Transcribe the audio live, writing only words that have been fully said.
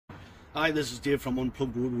Hi, this is Dave from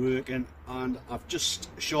Unplugged Woodworking, and I've just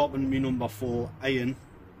sharpened my number 4 iron,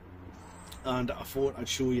 and I thought I'd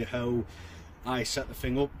show you how I set the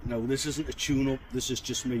thing up. Now, this isn't a tune-up, this is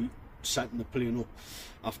just me setting the plane up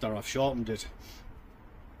after I've sharpened it.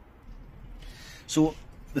 So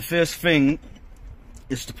the first thing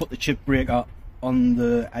is to put the chip breaker on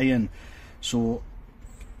the iron. So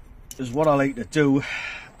is what I like to do.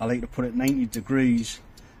 I like to put it 90 degrees,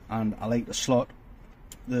 and I like to slot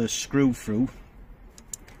the screw through.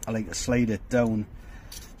 I like to slide it down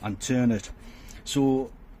and turn it.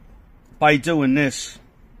 So by doing this,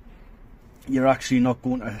 you're actually not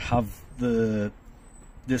going to have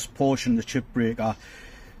this portion, the chip breaker,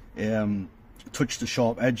 touch the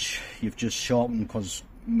sharp edge. You've just sharpened, because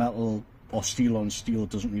metal or steel on steel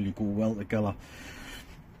doesn't really go well together.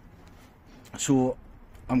 So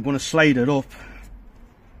I'm going to slide it up,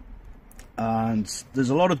 and there's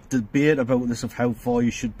a lot of debate about this, of how far you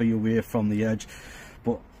should be away from the edge,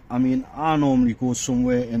 but I mean, I normally go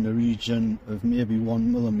somewhere in the region of maybe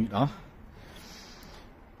 1 millimeter.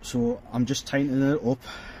 So I'm just tightening it up,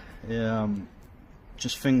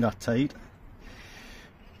 just finger tight,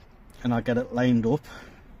 and I get it lined up.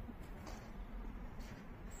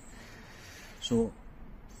 So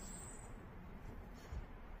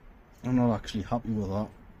I'm not actually happy with that.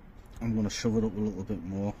 I'm going to shove it up a little bit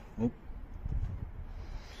more. Oh.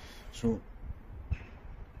 So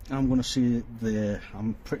I'm going to see it there.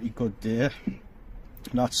 I'm pretty good there.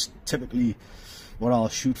 That's typically what I'll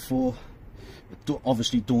shoot for.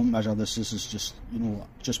 Obviously don't measure this. This is just, you know,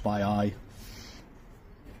 just by eye.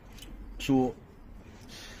 So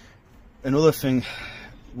another thing,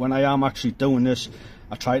 when I am actually doing this,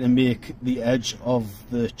 I try to make the edge of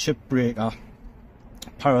the chip breaker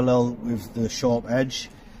parallel with the sharp edge.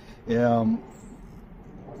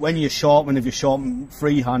 When you sharpen, if you sharpen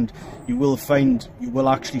freehand, you will find you will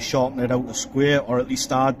actually sharpen it out of square, or at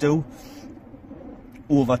least I do.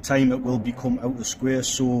 Over time it will become out of square,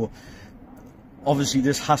 so obviously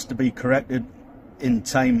this has to be corrected in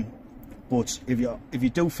time. But if you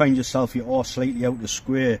do find yourself you are slightly out of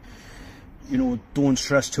square, you know, don't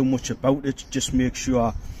stress too much about it. Just make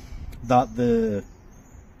sure that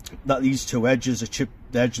these two edges, the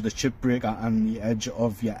edge of the chip breaker and the edge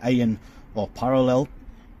of your iron, are parallel.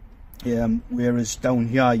 Whereas down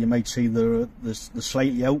here you might see the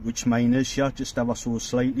slightly out, which mine is here, just ever so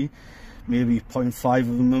slightly, maybe 0.5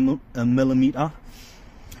 of a millimeter.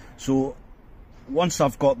 So once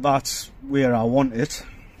I've got that where I want it,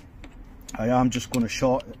 I am just going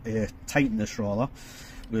to tighten this rather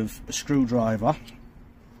with a screwdriver.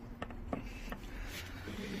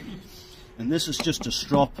 And this is just a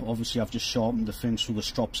strop. Obviously I've just sharpened the thing, so the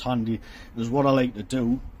strop's handy. This is what I like to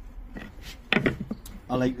do.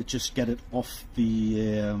 I like to just get it off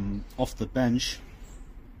the bench.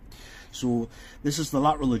 So this is the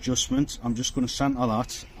lateral adjustment. I'm just going to centre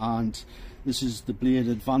that, and this is the blade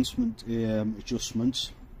advancement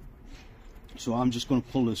adjustment. So I'm just going to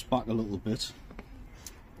pull this back a little bit.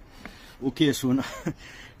 Okay, so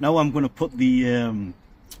now I'm going to put the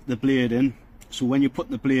blade in. So when you're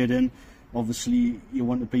putting the blade in, obviously you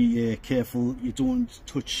want to be careful you don't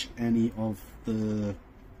touch any of the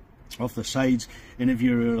sides. And if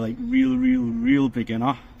you're like real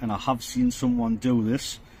beginner, and I have seen someone do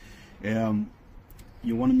this,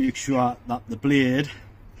 you want to make sure that the blade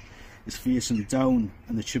is facing down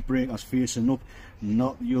and the chip breaker is facing up,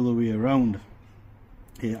 not the other way around.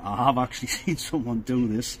 I have actually seen someone do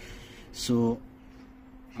this, so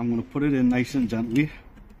I'm going to put it in nice and gently.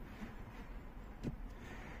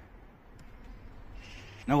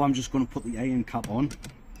 Now I'm just going to put the iron cap on.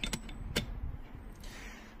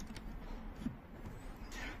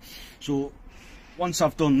 So once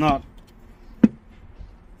I've done that,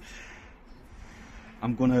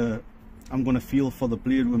 I'm gonna feel for the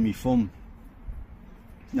blade with my thumb.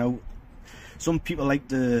 Now, some people like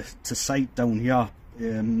to sight down here.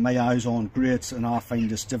 My eyes aren't great, and I find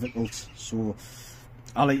this difficult. So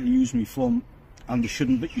I like to use my thumb, and you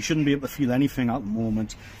shouldn't be able to feel anything at the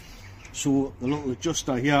moment. So the little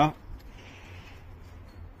adjuster here,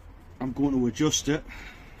 I'm going to adjust it,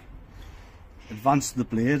 advance the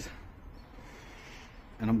blade,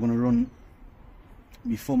 and I'm going to run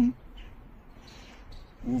my thumb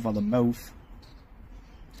over the mouth,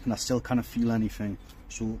 and I still can't feel anything.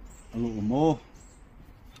 So a little more.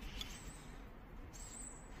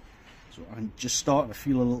 So I'm just starting to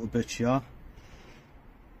feel a little bit here.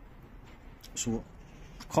 So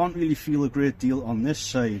I can't really feel a great deal on this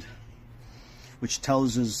side, which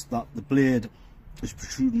tells us that the blade is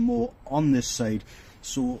protruding more on this side.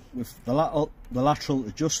 So with the lateral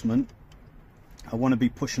adjustment, I want to be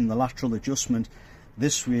pushing the lateral adjustment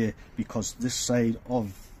this way because this side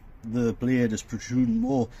of the blade is protruding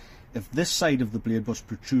more. If this side of the blade was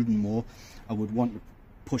protruding more, I would want to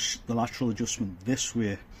push the lateral adjustment this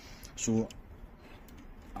way. So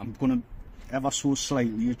I'm going to ever so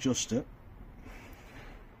slightly adjust it,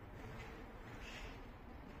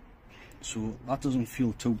 so that doesn't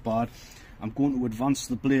feel too bad. I'm going to advance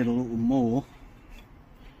the blade a little more,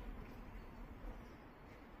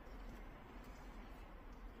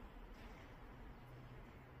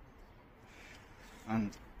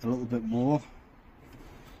 and a little bit more.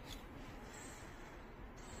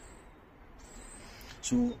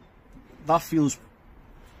 So that feels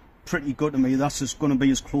pretty good to me. That's just going to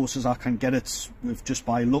be as close as I can get it with just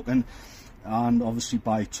by looking and obviously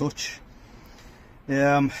by touch.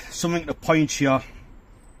 Something to point here,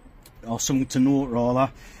 or something to note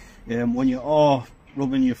rather, when you are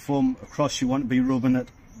rubbing your thumb across, you want to be rubbing it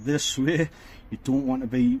this way. You don't want to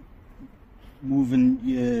be moving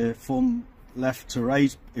your thumb left to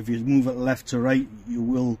right. If you move it left to right, you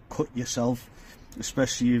will cut yourself,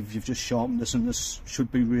 especially if you've just sharpened this, and this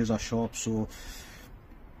should be razor sharp, so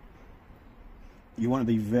you want to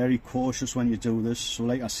be very cautious when you do this. So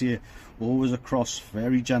like I say, always across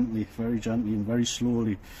very gently and very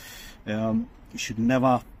slowly. You should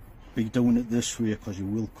never be doing it this way because you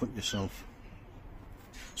will cut yourself.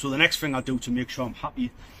 So the next thing I do to make sure I'm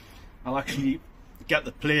happy, I'll actually get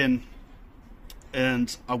the plane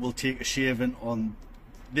and I will take a shaving on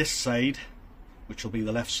this side, which will be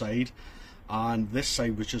the left side, and this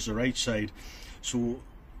side, which is the right side. So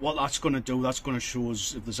what that's going to do, that's going to show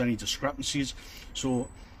us if there's any discrepancies. So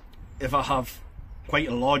if I have quite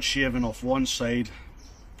a large shaving off one side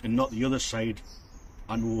and not the other side,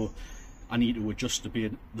 I know I need to adjust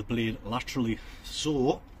the blade laterally.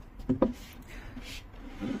 So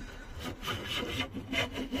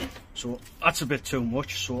that's a bit too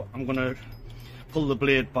much, so I'm going to pull the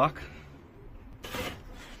blade back.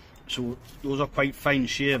 So those are quite fine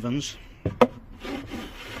shavings.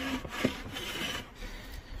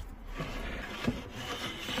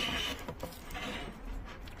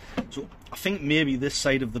 So I think maybe this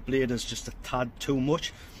side of the blade is just a tad too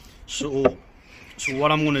much. So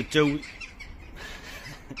what I'm going to do,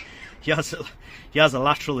 he has a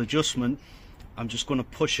lateral adjustment. I'm just going to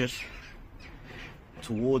push it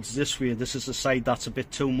towards this way. This is the side that's a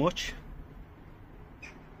bit too much.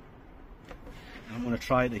 I'm going to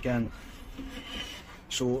try it again.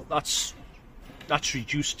 So that's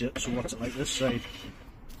reduced it. So what's it like this side?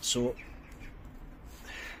 So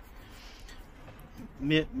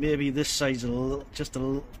maybe this side's just a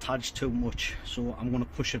little tad too much. So I'm going to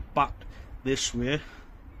push it back this way.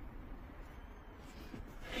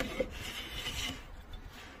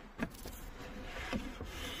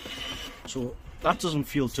 So that doesn't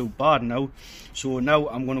feel too bad now. So now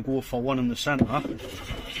I'm going to go for one in the centre.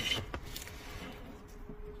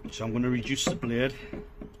 So I'm going to reduce the blade,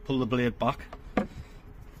 pull the blade back,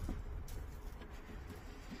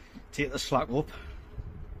 take the slack up,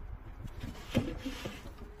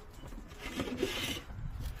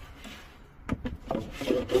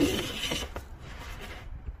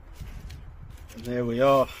 and there we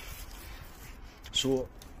are. So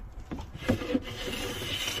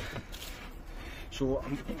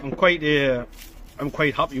I'm quite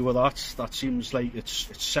happy with that. That seems like it's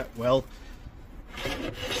set well.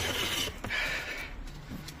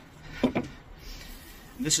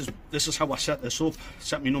 This is how I set this up.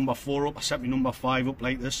 Set my number 4 up, I set my number 5 up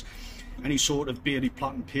like this. Any sort of beardy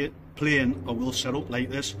platen plane I will set up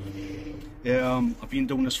like this. I've been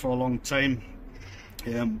doing this for a long time.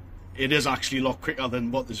 It is actually a lot quicker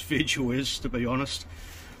than what this video is, to be honest.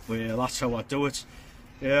 But that's how I do it.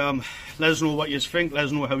 Let us know what you think, let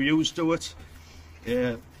us know how you do it.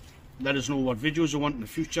 Let us know what videos you want in the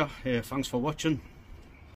future. Thanks for watching.